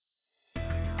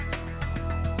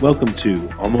Welcome to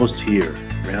Almost Here,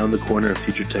 Round the Corner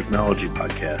Future Technology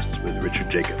podcast with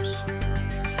Richard Jacobs.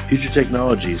 Future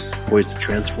technologies poised to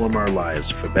transform our lives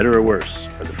for better or worse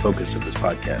are the focus of this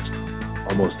podcast.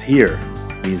 Almost Here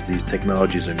means these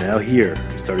technologies are now here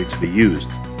and starting to be used,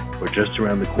 or just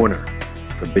around the corner,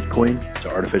 from Bitcoin to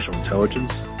artificial intelligence,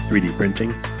 3D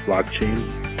printing,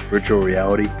 blockchain, virtual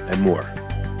reality, and more.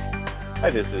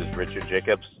 Hi, this is Richard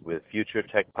Jacobs with Future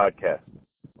Tech Podcast.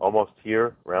 Almost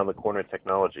Here, Round the Corner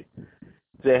Technology.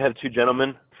 Today I have two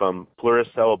gentlemen from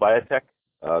Pluricell Biotech,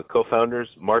 co-founders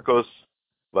Marcos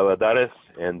Valadares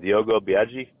and Diogo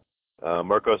Biagi.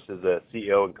 Marcos is a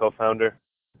CEO and co-founder.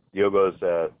 Diogo is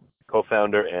a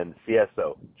co-founder and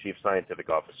CSO, Chief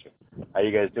Scientific Officer. How are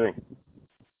you guys doing?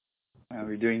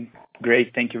 We're doing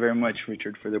great. Thank you very much,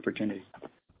 Richard, for the opportunity.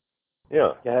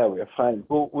 Yeah, we're fine.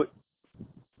 Well,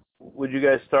 would you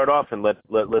guys start off and let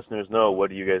listeners know what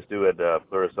do you guys do at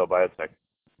Pluricell Biotech?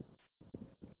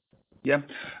 Yeah.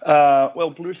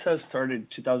 Well, Pluricell started in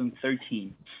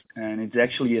 2013, and it's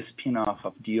actually a spin-off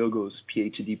of Diogo's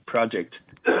PhD project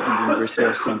at the University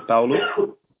of São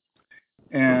Paulo.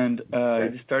 And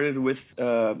it started with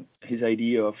his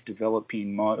idea of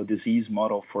developing a disease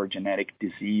model for genetic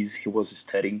disease he was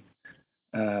studying,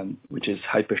 which is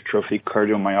hypertrophic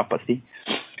cardiomyopathy.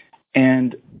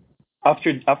 And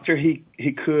after he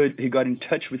got in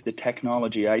touch with the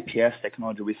technology, IPS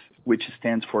technology, which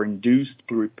stands for Induced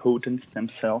Pluripotent Stem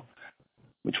Cell,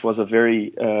 which was a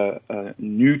very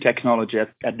new technology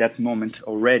at that moment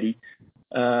already.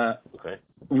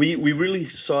 We really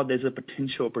saw there's a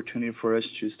potential opportunity for us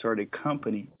to start a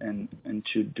company and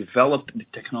to develop the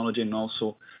technology and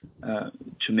also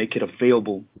to make it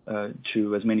available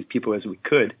to as many people as we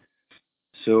could.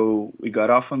 So we got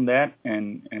off on that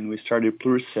and we started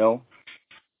Pluricell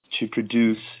to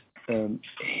produce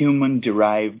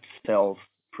human-derived cells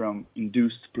from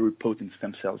induced pluripotent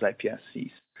stem cells,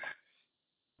 iPSCs.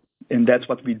 And that's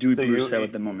what we do at Pluricell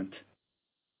at the moment.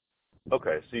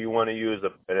 Okay, so you want to use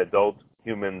an adult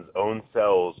human's own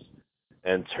cells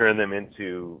and turn them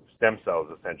into stem cells,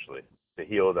 essentially, to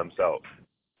heal themselves.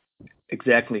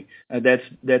 Exactly. That's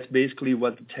basically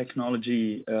what the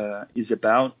technology is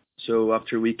about. So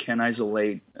after we can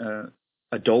isolate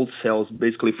adult cells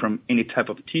basically from any type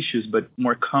of tissues, but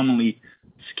more commonly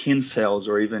skin cells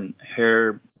or even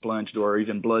hair, plunged or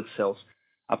even blood cells.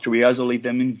 After we isolate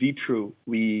them in vitro,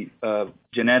 we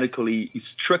genetically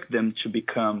instruct them to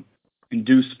become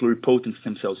induced pluripotent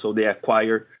stem cells. So they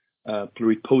acquire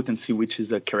pluripotency, which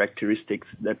is a characteristic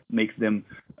that makes them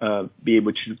be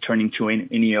able to turn into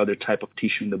any other type of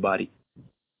tissue in the body.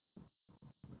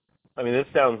 I mean, this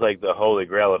sounds like the holy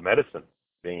grail of medicine,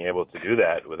 being able to do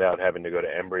that without having to go to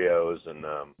embryos and,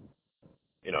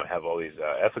 have all these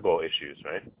ethical issues,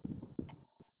 right?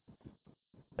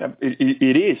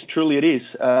 It is, truly it is.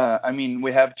 I mean,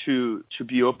 we have to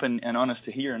be open and honest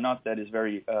here, not that is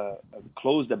very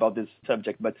closed about this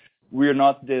subject, but we're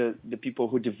not the people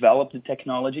who develop the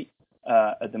technology.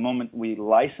 At the moment, we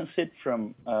license it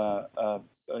from a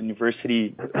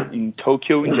university in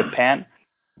Tokyo, in Japan.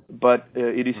 But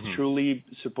it is truly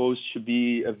supposed to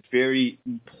be a very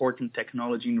important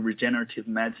technology in regenerative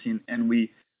medicine, and we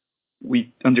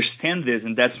understand this,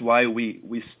 and that's why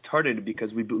we started,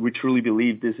 because we truly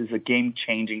believe this is a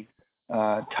game-changing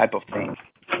type of thing.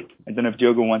 I don't know if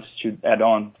Diogo wants to add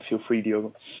on. Feel free,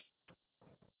 Diogo.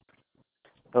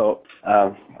 So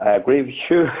I agree with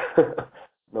you.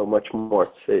 Not much more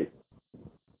to say.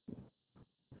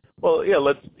 Well, yeah,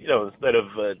 let's, instead of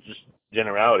just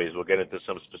generalities, we'll get into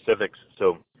some specifics.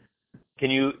 So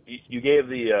you gave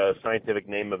the scientific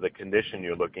name of the condition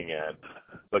you're looking at,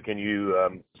 but can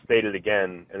you state it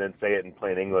again and then say it in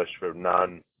plain English for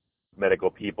non-medical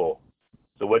people?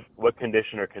 So what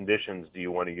condition or conditions do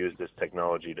you want to use this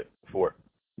technology for?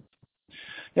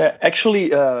 Yeah, actually,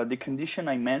 the condition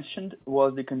I mentioned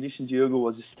was the condition Diogo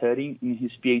was studying in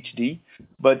his PhD.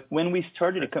 But when we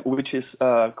started, which is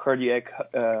cardiac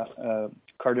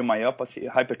cardiomyopathy,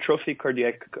 hypertrophic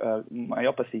cardiac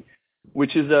myopathy,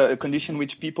 which is a condition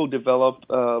which people develop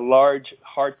large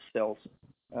heart cells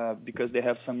because they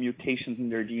have some mutations in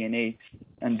their DNA,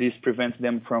 and this prevents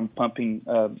them from pumping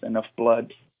enough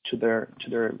blood to their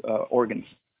organs.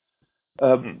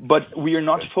 But we are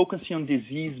not focusing on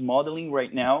disease modeling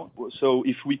right now. So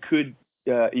if we could,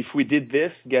 if we did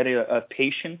this, get a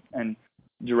patient and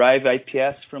derive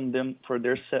iPS from them from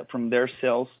their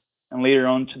cells, and later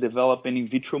on to develop an in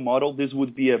vitro model, this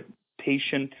would be a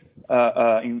patient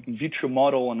in vitro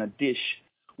model on a dish.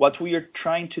 What we are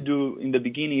trying to do in the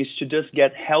beginning is to just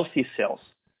get healthy cells,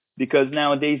 because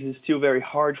nowadays it's still very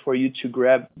hard for you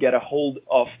to get a hold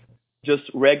of just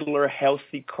regular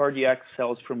healthy cardiac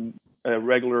cells from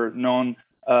regular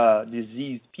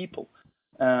non-diseased people.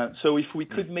 So if we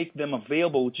could make them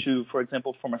available to, for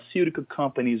example, pharmaceutical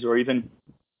companies or even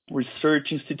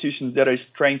research institutions that are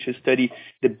trying to study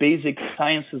the basic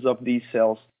sciences of these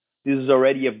cells, this is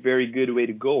already a very good way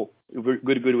to go.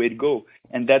 Good way to go,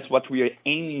 and that's what we are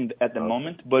aiming at the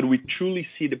moment. But we truly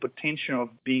see the potential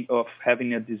of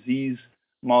having a disease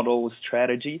model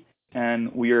strategy,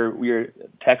 and we are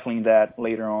tackling that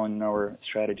later on in our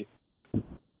strategy.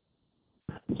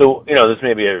 So, this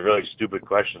may be a really stupid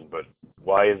question, but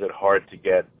why is it hard to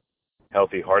get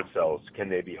healthy heart cells? Can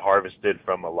they be harvested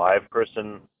from a live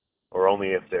person, or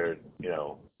only if they're,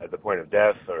 at the point of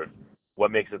death, or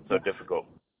what makes it so difficult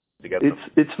to get them?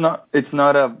 It's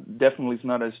not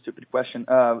a stupid question.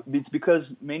 It's because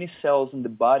many cells in the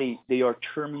body, they are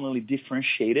terminally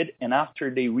differentiated, and after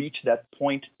they reach that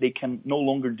point, they can no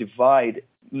longer divide,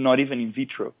 not even in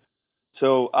vitro.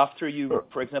 So after you,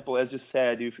 for example, as you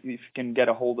said, if you can get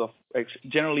a hold of,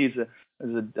 generally as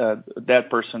a dead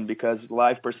person, because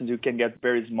live persons you can get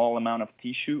very small amount of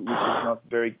tissue,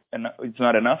 which is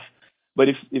not enough. But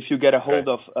if you get a hold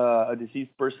of a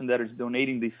deceased person that is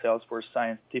donating these cells for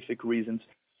scientific reasons,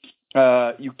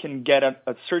 you can get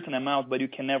a certain amount, but you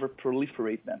can never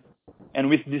proliferate them. And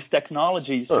with this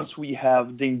technology, since we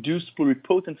have the induced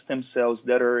pluripotent stem cells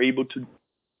that are able to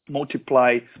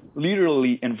multiply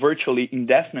literally and virtually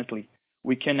indefinitely,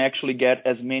 we can actually get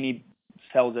as many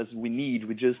cells as we need.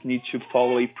 We just need to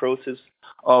follow a process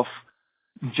of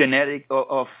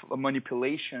of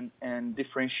manipulation and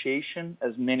differentiation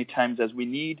as many times as we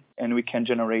need, and we can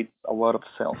generate a lot of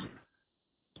cells.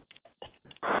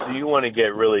 So you want to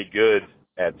get really good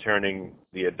at turning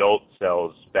the adult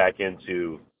cells back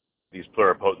into these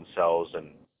pluripotent cells,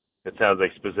 and it sounds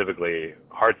like specifically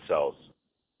heart cells.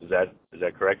 Is that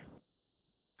correct?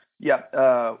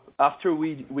 Yeah. After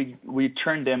we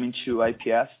turn them into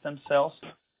iPS stem cells,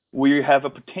 we have a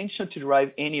potential to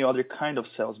derive any other kind of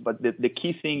cells. But the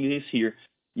key thing is here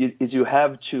is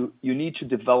you need to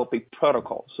develop a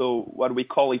protocol. So what we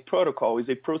call a protocol is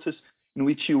a process in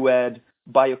which you add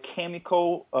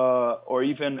biochemical or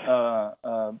even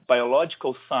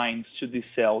biological signs to these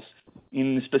cells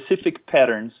in specific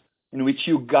patterns in which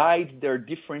you guide their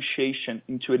differentiation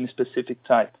into a specific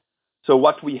type. So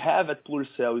what we have at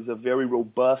Pluricell is a very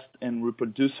robust and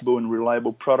reproducible and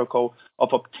reliable protocol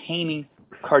of obtaining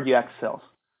cardiac cells.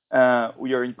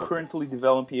 We are currently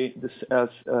developing this as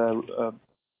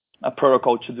a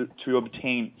protocol to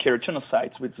obtain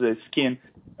keratinocytes with the skin.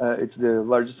 It's the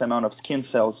largest amount of skin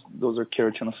cells. Those are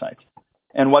keratinocytes.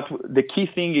 And the key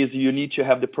thing is you need to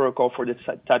have the protocol for the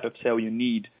type of cell you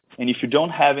need. And if you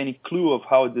don't have any clue of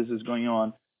how this is going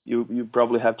on, you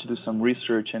probably have to do some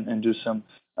research and do some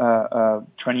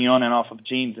turning on and off of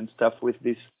genes and stuff with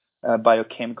these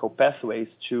biochemical pathways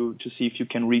to see if you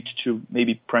can reach to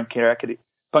maybe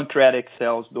pancreatic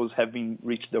cells. Those have been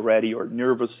reached already, or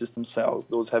nervous system cells.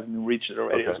 Those have been reached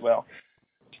already as well.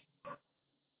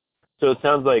 So it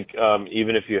sounds like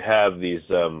even if you have these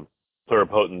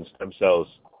pluripotent stem cells,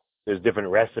 there's different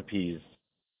recipes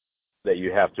that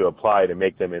you have to apply to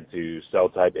make them into cell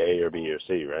type A or B or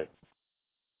C, right?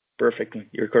 Perfectly.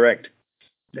 You're correct.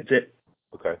 That's it.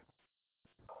 Okay.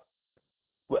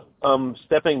 Well,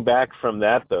 stepping back from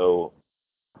that, though,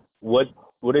 what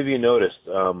have you noticed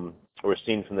or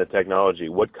seen from the technology?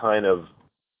 What kind of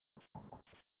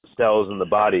cells in the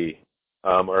body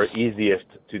are easiest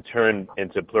to turn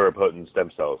into pluripotent stem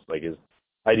cells? Like,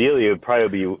 ideally, it would probably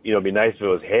be nice if it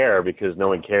was hair, because no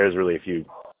one cares really if you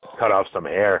cut off some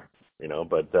hair,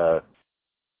 But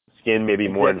skin may be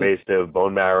more invasive.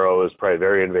 Bone marrow is probably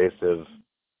very invasive.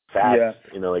 Fats,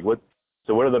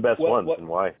 So what are the best ones and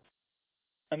why?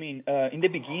 I mean, in the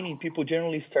beginning, people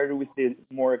generally started with the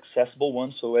more accessible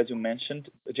ones. So as you mentioned,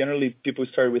 generally people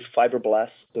started with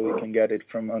fibroblasts, so you can get it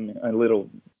from a little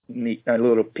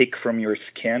pick from your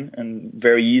skin and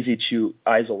very easy to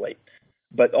isolate.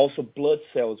 But also blood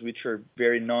cells, which are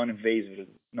very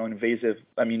non-invasive.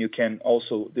 I mean, you can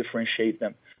also differentiate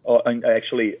them and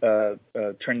actually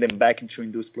turn them back into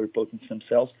induced pluripotent stem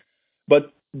cells.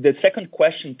 But the second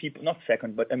question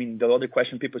the other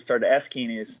question people start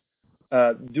asking is,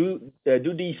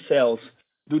 do these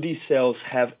cells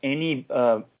have any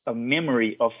a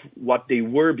memory of what they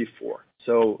were before?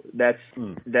 So that's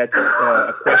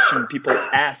a question people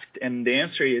asked, and the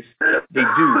answer is they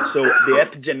do. So the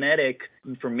epigenetic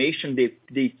information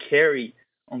they carry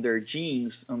on their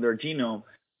genes, on their genome,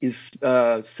 is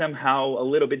somehow a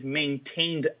little bit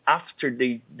maintained after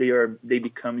they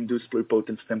become induced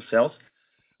pluripotent stem cells.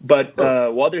 But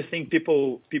other thing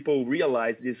people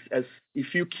realize is, as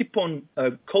if you keep on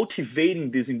cultivating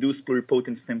these induced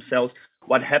pluripotent stem cells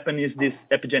what happens is this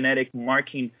epigenetic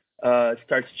marking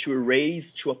starts to erase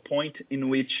to a point in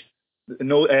which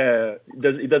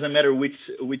it doesn't matter which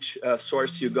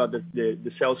source you got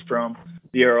the cells from.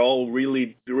 They are all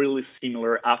really really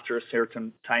similar after a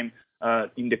certain time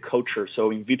in the culture,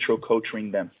 so in vitro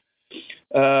culturing them.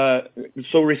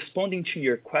 So responding to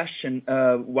your question,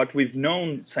 what we've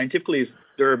known scientifically is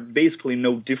there are basically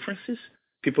no differences.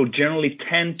 People generally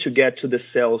tend to get to the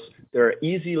cells that are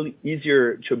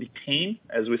easier to obtain,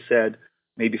 as we said,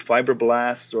 maybe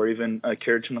fibroblasts or even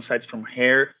keratinocytes from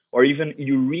hair, or even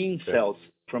urine cells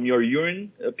from your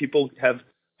urine. People have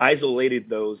isolated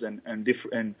those and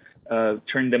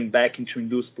turned them back into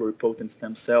induced pluripotent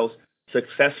stem cells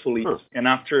successfully. And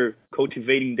after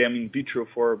cultivating them in vitro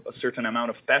for a certain amount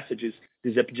of passages,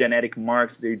 these epigenetic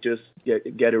marks, they just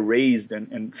get erased,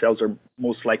 and cells are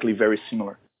most likely very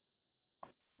similar.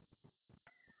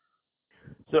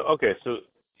 So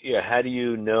how do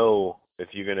you know if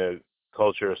you're going to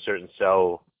culture a certain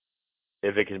cell,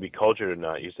 if it can be cultured or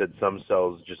not? You said some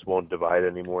cells just won't divide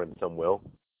anymore and some will.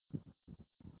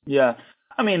 Yeah,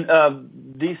 I mean,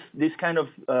 this kind of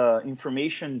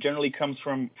information generally comes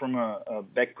from a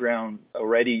background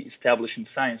already established in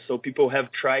science. So people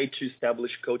have tried to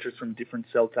establish cultures from different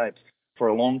cell types for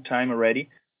a long time already.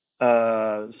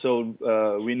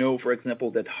 So we know, for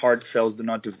example, that heart cells do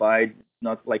not divide.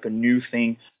 Not like a new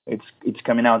thing. It's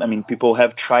coming out. I mean, people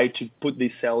have tried to put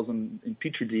these cells in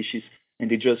petri dishes, and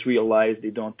they just realize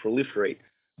they don't proliferate.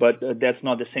 But that's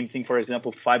not the same thing. For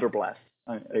example, fibroblasts.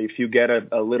 If you get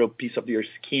a little piece of your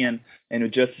skin and you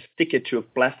just stick it to a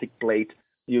plastic plate,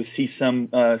 you see some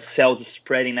cells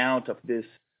spreading out of this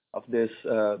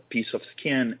piece of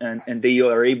skin, and they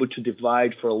are able to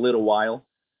divide for a little while.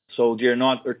 So they're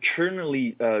not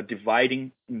eternally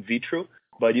dividing in vitro,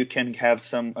 but you can have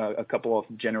a couple of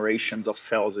generations of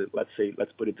cells, let's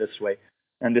put it this way.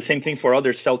 And the same thing for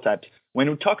other cell types. When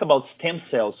we talk about stem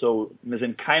cells, so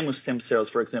mesenchymal stem cells,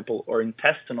 for example, or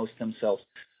intestinal stem cells,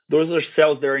 those are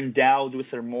cells that are endowed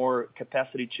with a more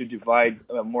capacity to divide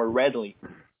more readily.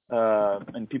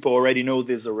 And people already know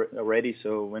this already.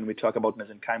 So when we talk about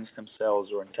mesenchymal stem cells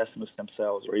or intestinal stem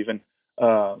cells or even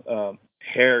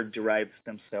hair-derived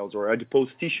stem cells or adipose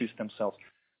tissue stem cells,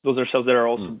 those are cells that are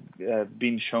also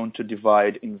being shown to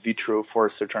divide in vitro for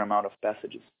a certain amount of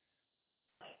passages.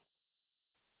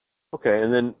 Okay,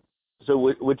 and then, so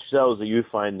which cells are you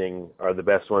finding are the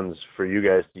best ones for you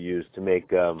guys to use to make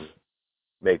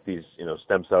these,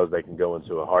 stem cells that can go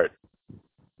into a heart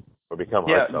or become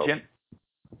heart cells?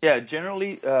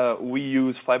 Generally, we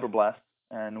use fibroblasts,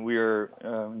 and we're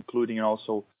including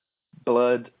also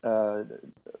blood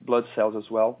cells as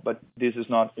well, but this is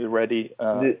not already.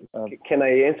 Can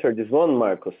I answer this one,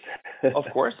 Marcos? Of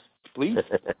course, please.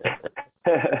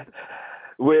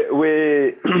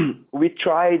 we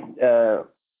tried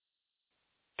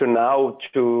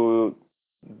to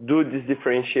do this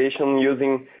differentiation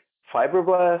using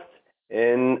fibroblasts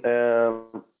and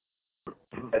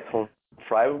from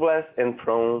fibroblasts and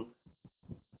from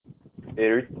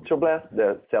erythroblasts,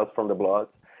 the cells from the blood.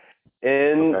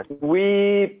 And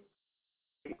we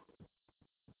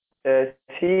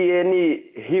see any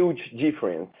huge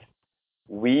difference.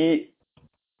 We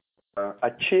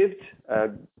achieved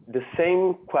the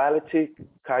same quality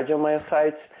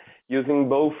cardiomyocytes using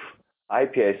both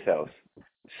iPS cells.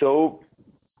 So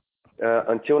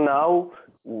until now,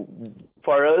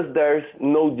 for us, there's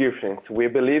no difference. We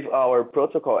believe our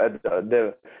protocol,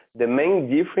 the main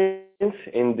difference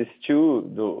in these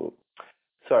two,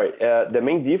 the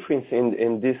main difference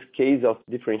in this case of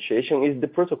differentiation is the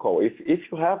protocol. If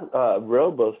you have a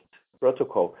robust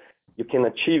protocol, you can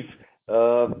achieve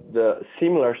the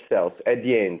similar cells at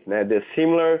the end, the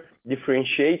similar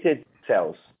differentiated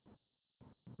cells.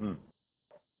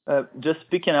 Just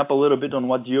picking up a little bit on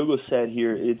what Diogo said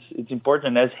here, it's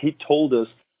important, as he told us,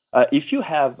 if you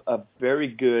have a very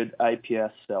good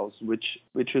iPS cells, which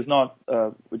is not,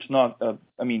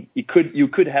 I mean, you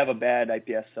could have a bad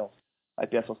iPS cells.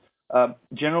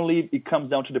 Generally, it comes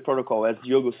down to the protocol, as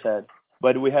Diogo said.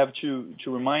 But we have to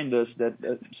remind us that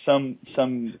some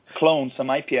clones, some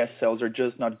iPS cells are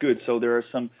just not good. So there are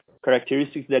some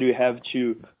characteristics that you have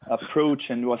to approach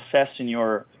and to assess in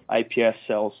your iPS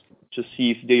cells to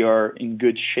see if they are in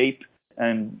good shape,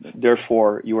 and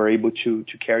therefore you are able to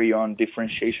carry on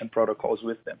differentiation protocols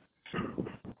with them.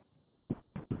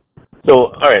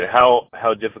 So, all right,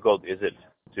 how difficult is it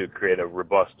to create a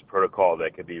robust protocol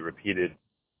that can be repeated,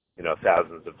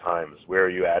 thousands of times? Where are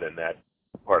you at in that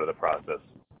part of the process?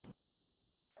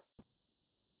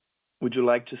 Would you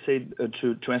like to say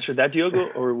to answer that,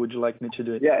 Diogo, or would you like me to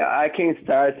do it? Yeah, I can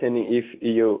start, and if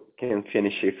you can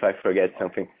finish if I forget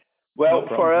something. Well, No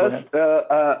problem. for Go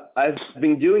us, ahead. I've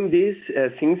been doing this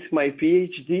since my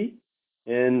PhD,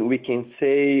 and we can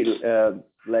say,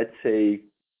 let's say,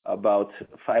 about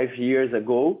 5 years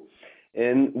ago.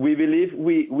 And we believe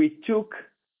we took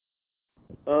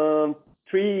 3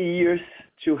 years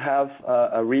to have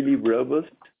a really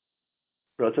robust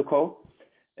protocol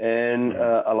and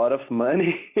a lot of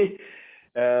money.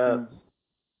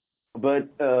 But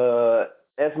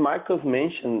as Marcos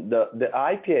mentioned, the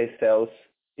IPS cells,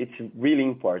 it's really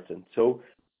important. So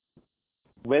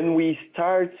when we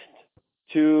start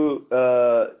to,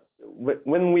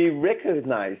 when we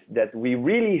recognize that we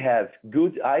really have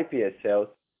good IPS cells,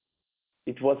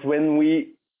 it was when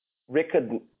we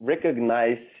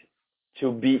recognize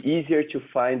to be easier to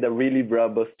find a really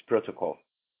robust protocol.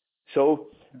 So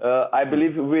I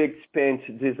believe we spent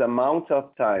this amount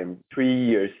of time, 3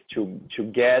 years, to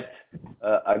get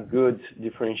a good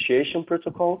differentiation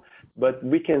protocol. But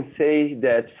we can say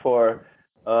that for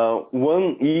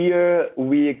 1 year,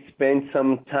 we spent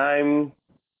some time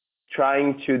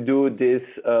trying to do this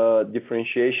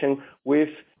differentiation with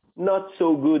not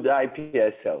so good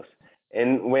IPS cells.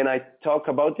 And when I talk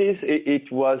about this, it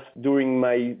was during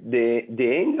the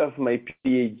end of my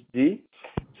PhD.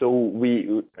 So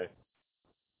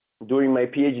during my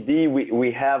PhD,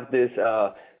 we have this.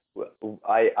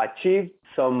 I achieved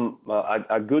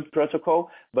a good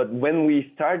protocol, but when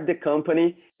we start the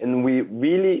company and we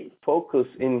really focus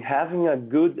in having a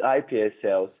good IPS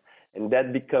cells, and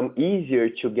that become easier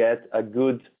to get a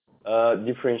good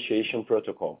differentiation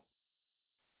protocol.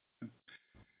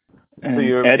 So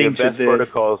your best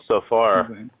protocol so far.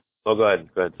 Oh, go ahead.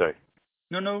 Sorry.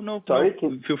 No. Sorry.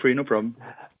 Feel free. No problem.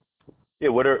 Yeah.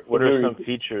 What are some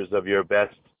features of your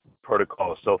best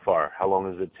protocol so far? How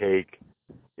long does it take?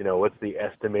 What's the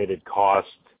estimated cost?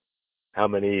 How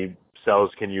many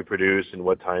cells can you produce in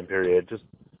what time period? Just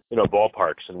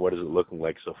ballparks, and what is it looking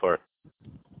like so far?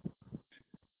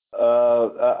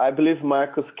 I believe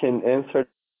Marcos can answer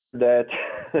that.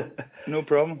 No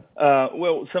problem.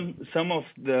 Well, some of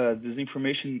this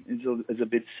information is a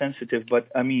bit sensitive, but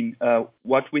I mean,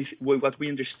 what we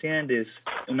understand is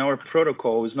in our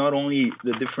protocol is not only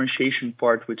the differentiation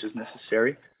part which is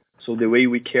necessary. So the way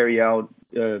we carry out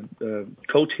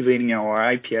cultivating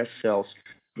our IPS cells,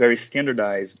 very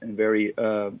standardized and very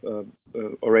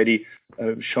already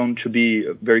shown to be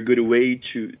a very good way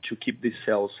to keep these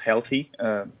cells healthy.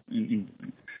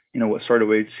 In a sort of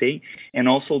way to say, and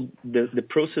also the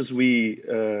process we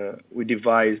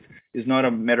devised is not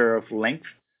a matter of length.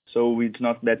 So it's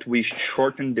not that we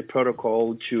shorten the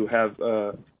protocol to have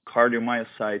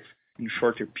cardiomyocytes in a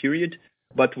shorter period,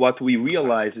 but what we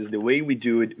realize is the way we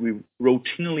do it, we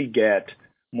routinely get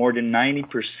more than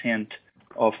 90%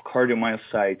 of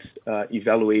cardiomyocytes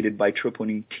evaluated by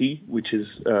troponin T, which is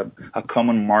a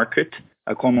common marker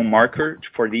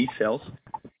for these cells.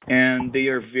 And they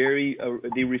are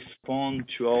they respond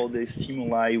to all the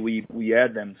stimuli we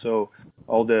add them. So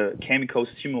all the chemical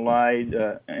stimuli,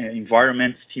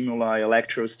 environment stimuli,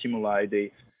 electro stimuli,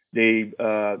 they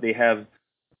have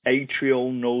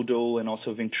atrial, nodal, and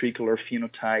also ventricular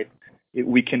phenotype.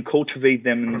 We can cultivate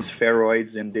them in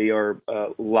spheroids, and they are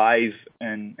live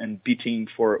and beating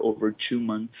for over 2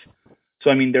 months. So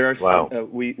I mean, there are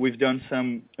we've done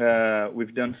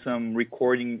some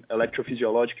recording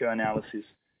electrophysiological analysis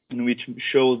in which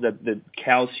shows that the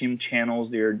calcium channels,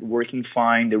 they're working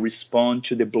fine. They respond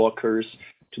to the blockers,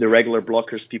 to the regular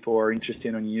blockers people are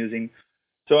interested in using.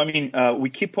 So I mean, we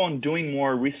keep on doing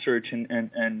more research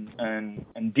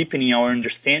and deepening our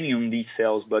understanding on these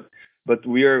cells, but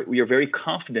we are very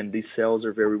confident these cells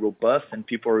are very robust and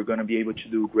people are going to be able to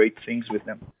do great things with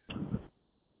them.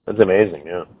 That's amazing,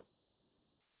 yeah.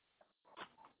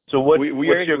 So what's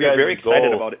your guys' very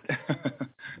excited about it.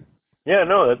 Yeah,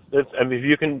 no, that's. I mean,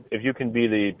 if you can be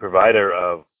the provider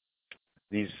of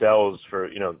these cells for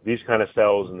these kind of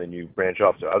cells, and then you branch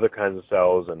off to other kinds of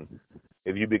cells, and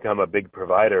if you become a big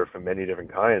provider for many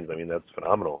different kinds, I mean, that's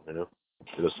phenomenal. It'll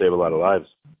save a lot of lives.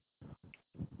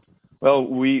 Well,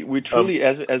 we truly,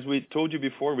 as we told you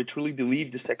before, we truly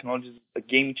believe this technology is a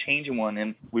game-changing one,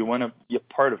 and we want to be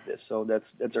a part of this. So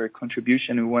that's our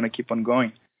contribution. We want to keep on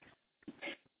going.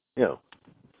 Yeah.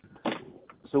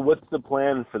 So what's the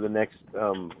plan for the next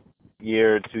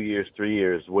year, 2 years, 3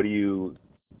 years? What are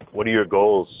your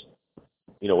goals?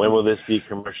 When will this be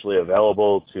commercially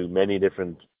available to many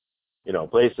different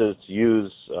places to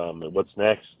use? And what's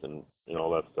next, and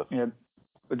all that stuff? Yeah,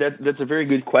 but that's a very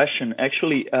good question.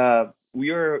 Actually,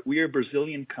 we are a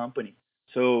Brazilian company,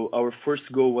 so our first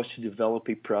goal was to develop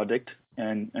a product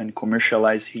and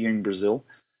commercialize here in Brazil.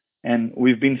 And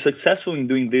we've been successful in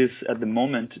doing this at the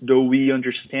moment, though we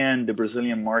understand the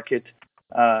Brazilian market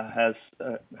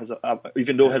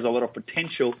even though has a lot of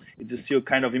potential, it is still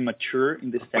kind of immature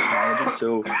in this technology.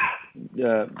 So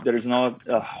there is not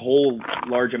a whole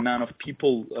large amount of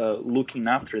people looking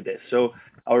after this. So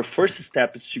our first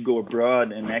step is to go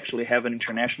abroad and actually have an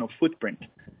international footprint.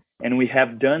 And we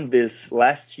have done this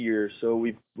last year. So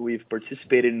we've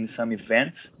participated in some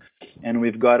events, and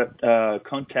we've got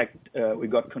contact. We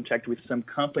got contact with some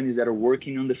companies that are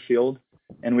working on the field,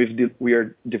 and we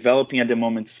are developing at the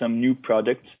moment some new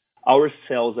products. Our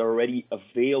cells are already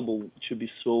available to be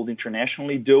sold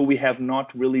internationally, though we have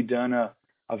not really done a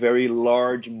very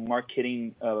large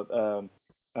marketing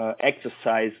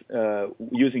exercise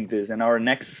using this. And our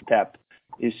next step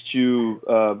is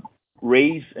to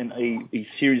raise a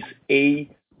Series A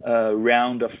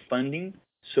round of funding,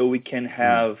 so we can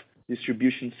have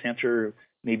distribution center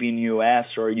maybe in the US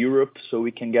or Europe, so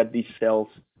we can get these cells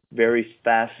very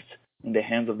fast in the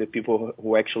hands of the people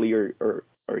who actually are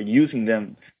using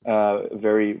them in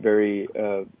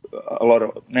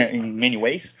many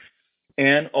ways.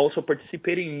 And also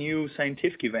participating in new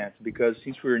scientific events, because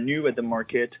since we're new at the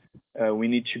market, we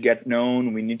need to get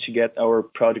known, we need to get our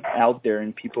product out there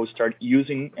and people start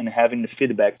using and having the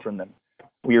feedback from them.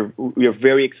 We are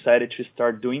very excited to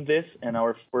start doing this, and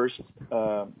our first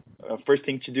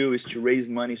thing to do is to raise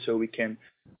money so we can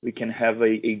have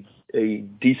a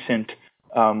decent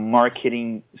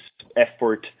marketing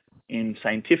effort in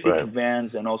scientific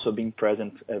events and also being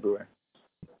present everywhere.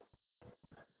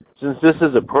 Since this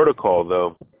is a protocol,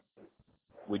 though,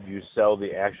 would you sell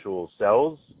the actual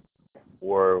cells,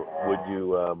 or would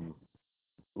you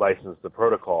license the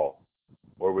protocol,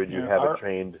 or would you have a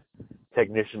trained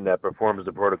technician that performs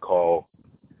the protocol,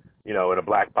 in a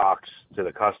black box to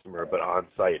the customer, but on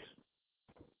site?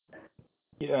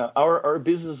 Yeah, our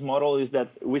business model is that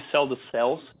we sell the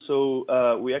cells.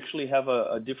 So we actually have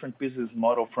a different business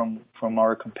model from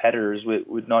our competitors.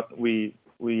 We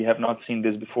have not seen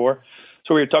this before.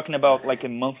 So we're talking about like a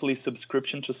monthly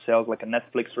subscription to cells, like a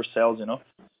Netflix for cells,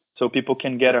 So people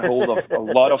can get a hold of a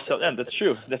lot of cells. Yeah, that's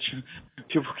true.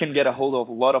 People can get a hold of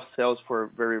a lot of cells for a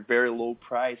very, very low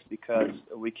price, because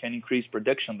we can increase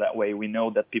production that way. We know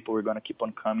that people are going to keep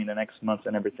on coming the next month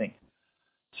and everything.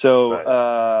 So,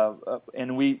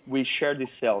 and we share these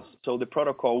cells. So the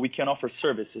protocol, we can offer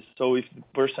services. So if the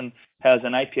person has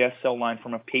an iPS cell line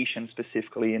from a patient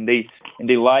specifically, and they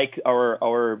like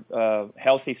our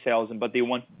healthy cells, but they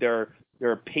want their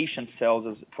patient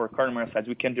cells for cardiomyocytes,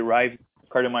 we can derive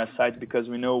cardiomyocytes, because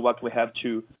we know what we have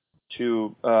to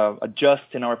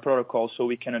adjust in our protocol, so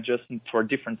we can adjust for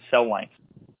different cell lines.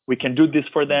 We can do this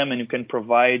for them, and you can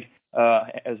provide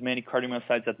as many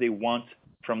cardiomyocytes as they want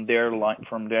from their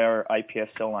iPS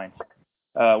cell lines.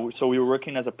 So we're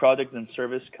working as a product and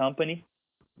service company,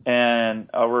 and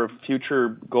our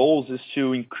future goals is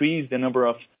to increase the number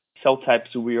of cell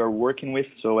types we are working with.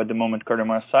 So at the moment,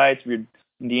 cardiomyocytes. We're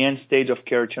in the end stage of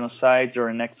keratinocytes.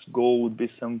 Our next goal would be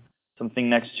something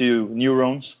next to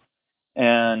neurons,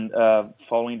 and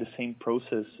following the same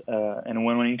process. And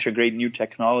when we integrate new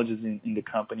technologies in the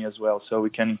company as well, so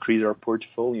we can increase our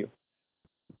portfolio.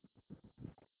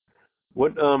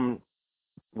 What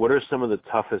are some of the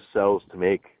toughest cells to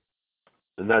make?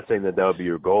 I'm not saying that would be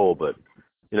your goal, but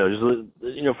just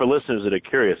for listeners that are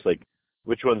curious, like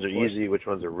which ones are easy, which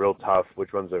ones are real tough,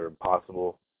 which ones are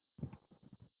impossible.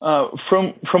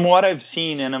 From what I've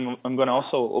seen, and I'm going to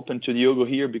also open to Diogo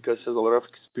here because he has a lot of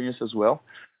experience as well.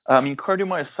 In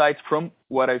cardiomyocytes, from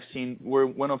what I've seen, we're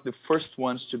one of the first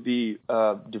ones to be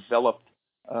developed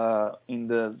in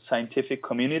the scientific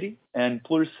community, and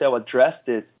Pluricell addressed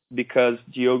it because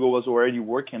Diogo was already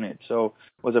working it, so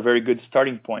it was a very good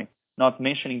starting point. Not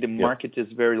mentioning the market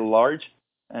is very large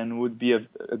and would be a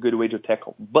good way to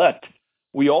tackle. But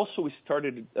we also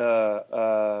started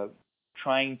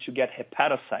trying to get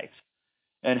hepatocytes,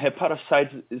 and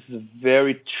hepatocytes is a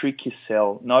very tricky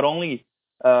cell. Not only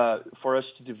for us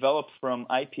to develop from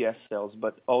iPS cells,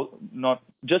 but not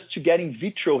just to get in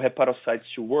vitro hepatocytes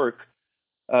to work.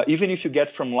 Even if you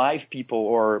get from live people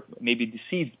or maybe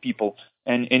deceased people,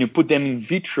 and you put them in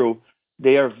vitro,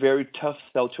 they are very tough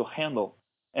cell to handle.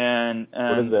 And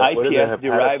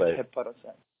iPS-derived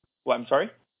hepatocyte. Well, I'm sorry?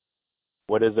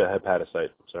 What is a hepatocyte?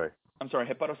 I'm sorry.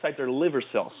 Hepatocytes are liver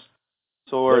cells.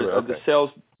 So the cells,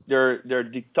 they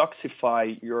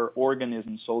detoxify your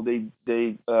organism, so they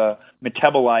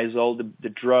metabolize all the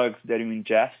drugs that you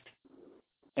ingest.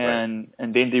 And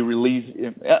then they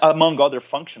release, among other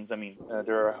functions. I mean,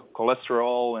 there are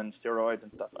cholesterol and steroids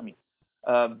and stuff. I mean,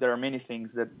 there are many things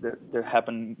that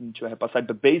happen to a hepatocyte,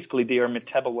 but basically they're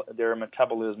a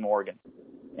metabolism organ.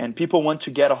 And people want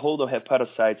to get a hold of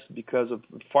hepatocytes because of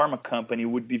the pharma company. It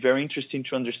would be very interesting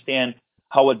to understand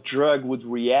how a drug would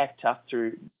react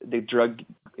after the drug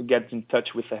gets in touch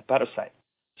with the hepatocyte.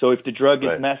 So if the drug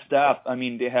is messed up, I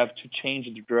mean, they have to change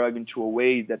the drug into a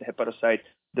way that the hepatocyte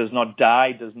does not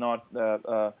die, does not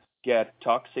get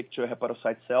toxic to a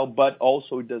hepatocyte cell, but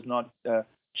also it does not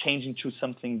change into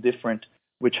something different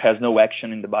which has no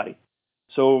action in the body.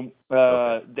 So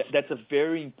that's a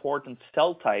very important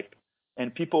cell type,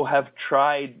 and people have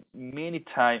tried many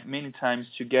times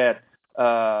to get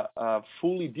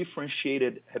fully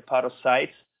differentiated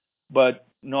hepatocytes, but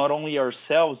not only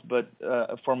ourselves, but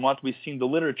from what we see in the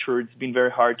literature, it's been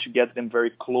very hard to get them very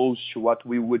close to what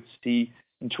we would see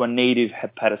into a native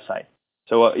hepatocyte.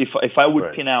 So if I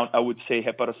would pin out, I would say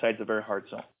hepatocytes are very hard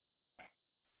zone.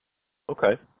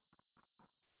 Okay.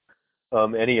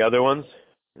 Any other ones?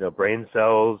 Brain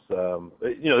cells.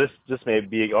 This may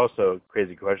be also a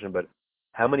crazy question, but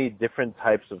how many different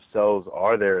types of cells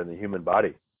are there in the human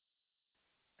body?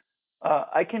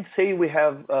 I can say we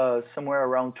have somewhere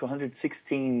around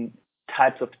 216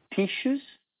 types of tissues.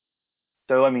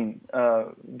 So, I mean,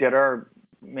 there are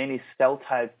many cell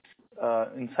types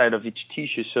inside of each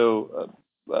tissue. So,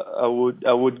 I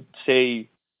would say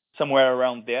somewhere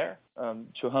around there,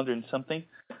 200 and something.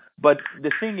 But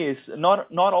the thing is,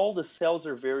 not all the cells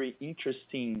are very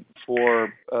interesting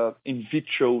for in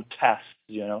vitro tests,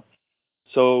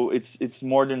 So it's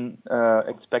more than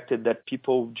expected that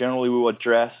people generally will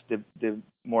address the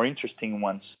more interesting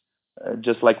ones,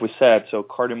 just like we said. So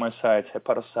cardiomyocytes,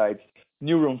 hepatocytes,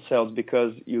 neuron cells,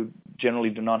 because you generally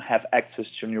do not have access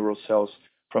to neural cells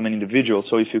from an individual.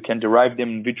 So if you can derive them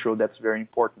in vitro, that's very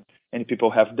important. And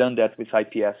people have done that with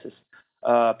IPSs.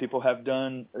 People have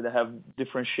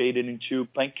differentiated into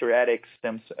pancreatic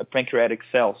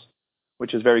cells,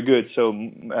 which is very good. So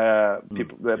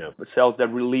cells that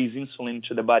release insulin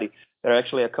to the body. There are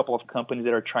actually a couple of companies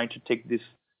that are trying to take this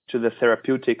to the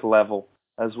therapeutic level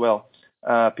as well.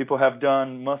 People have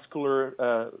done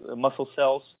muscle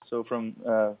cells, so from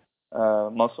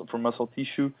muscle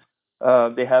tissue.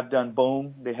 They have done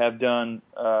bone. They have done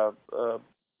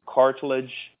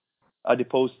cartilage,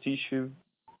 adipose tissue.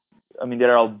 I mean,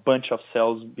 there are a bunch of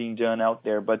cells being done out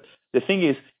there. But the thing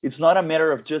is, it's not a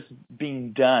matter of just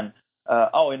being done.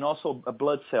 And also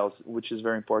blood cells, which is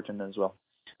very important as well.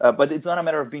 But it's not a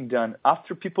matter of being done.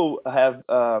 After people have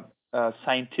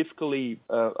scientifically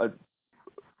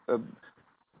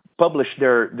published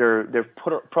their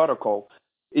protocol,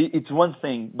 it's one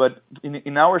thing. But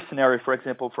in our scenario, for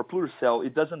example, for Pluricell,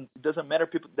 it doesn't matter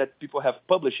that people have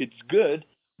published. It's good.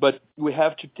 But we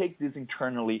have to take this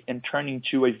internally and turn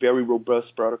into a very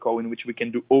robust protocol in which we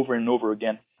can do over and over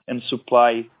again and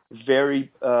supply very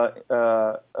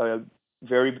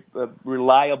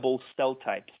reliable cell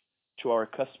types to our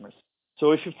customers.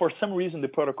 So if for some reason the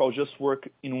protocol just works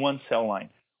in one cell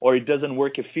line, or it doesn't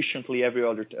work efficiently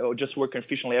or just work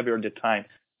efficiently every other time,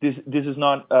 this is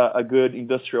not a good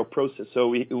industrial process. So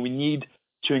we need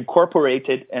to incorporate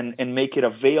it and make it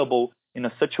available in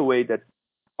such a way that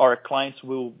our clients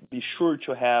will be sure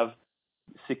to have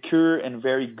secure and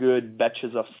very good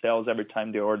batches of cells every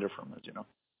time they order from us,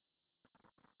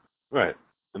 Right.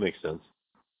 That makes sense.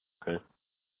 Okay.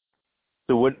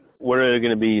 So what are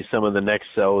going to be some of the next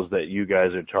cells that you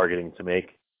guys are targeting to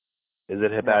make? Is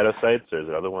it hepatocytes or is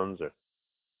it other ones? Or?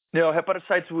 No,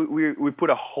 hepatocytes, we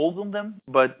put a hold on them,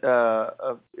 but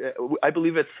I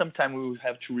believe at some time we will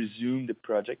have to resume the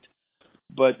project.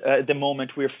 But at the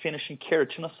moment, we're finishing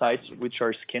keratinocytes, which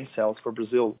are skin cells for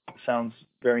Brazil. Sounds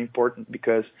very important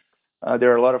because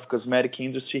there are a lot of cosmetic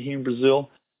industry here in Brazil,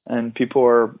 and people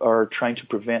are trying to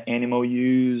prevent animal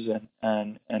use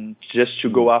and just to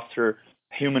go after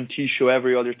human tissue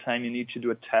every other time you need to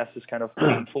do a test is kind of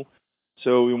painful.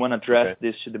 So we want to address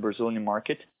this to the Brazilian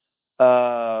market.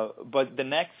 But the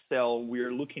next cell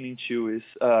we're looking into is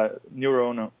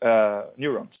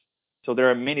neurons. So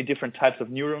there are many different types of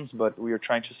neurons, but we are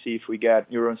trying to see if we get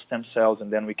neuron stem cells,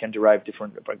 and then we can derive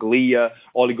different glia,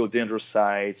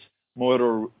 oligodendrocytes,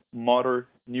 motor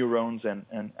neurons, and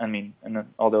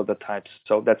all the other types.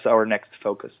 So that's our next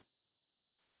focus.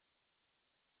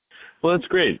 Well, that's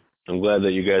great. I'm glad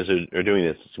that you guys are doing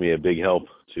this. It's going to be a big help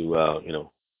to a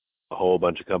whole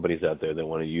bunch of companies out there that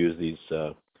want to use these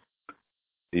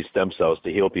stem cells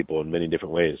to heal people in many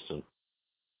different ways. So.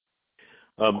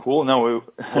 Cool. No,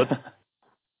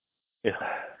 yeah.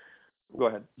 Go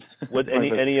ahead.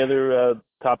 Any other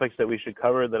topics that we should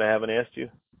cover that I haven't asked you?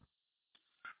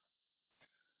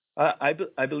 I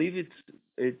believe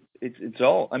it's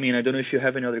all. I mean, I don't know if you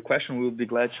have any other question. We'll be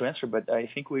glad to answer. But I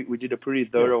think we did a pretty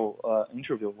thorough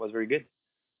interview. It was very good.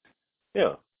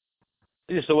 Yeah.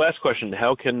 So last question,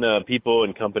 how can people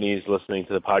and companies listening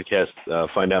to the podcast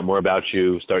find out more about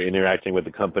you, start interacting with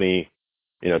the company?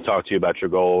 talk to you about your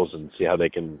goals and see how they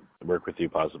can work with you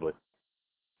possibly?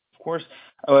 Of course.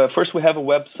 First, we have a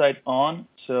website on.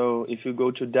 So if you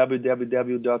go to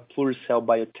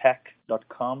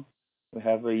www.pluricellbiotech.com, we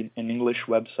have an English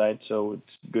website, so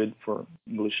it's good for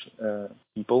English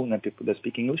people, not people that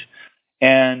speak English.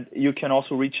 And you can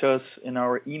also reach us in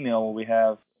our email. We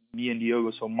have me and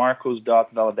Diogo, so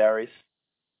marcos.valadares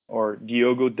or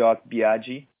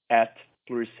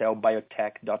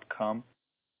diogo.biagi@pluricellbiotech.com.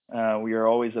 We are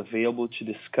always available to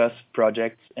discuss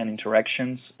projects and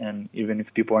interactions, and even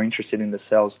if people are interested in the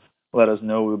cells, let us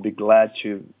know. We'll be glad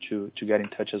to get in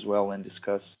touch as well and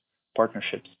discuss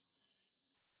partnerships.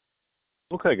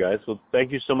 Okay, guys. Well,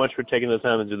 thank you so much for taking the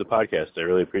time to do the podcast. I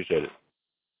really appreciate it.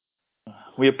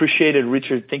 We appreciate it,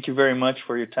 Richard. Thank you very much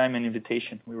for your time and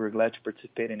invitation. We were glad to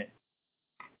participate in it.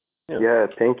 Yeah,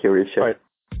 thank you, Richard. All right.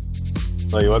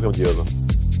 Well, you're welcome, Diogo.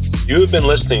 You have been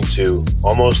listening to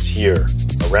Almost Here,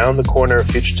 Around the Corner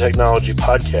Future Technology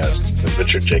podcast with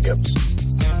Richard Jacobs.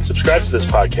 Subscribe to this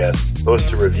podcast, post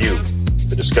a review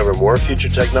to discover more future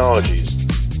technologies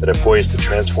that are poised to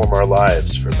transform our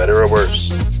lives for better or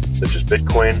worse, such as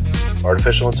Bitcoin,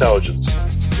 artificial intelligence,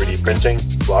 3D printing,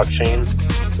 blockchain,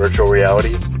 virtual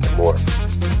reality, and more.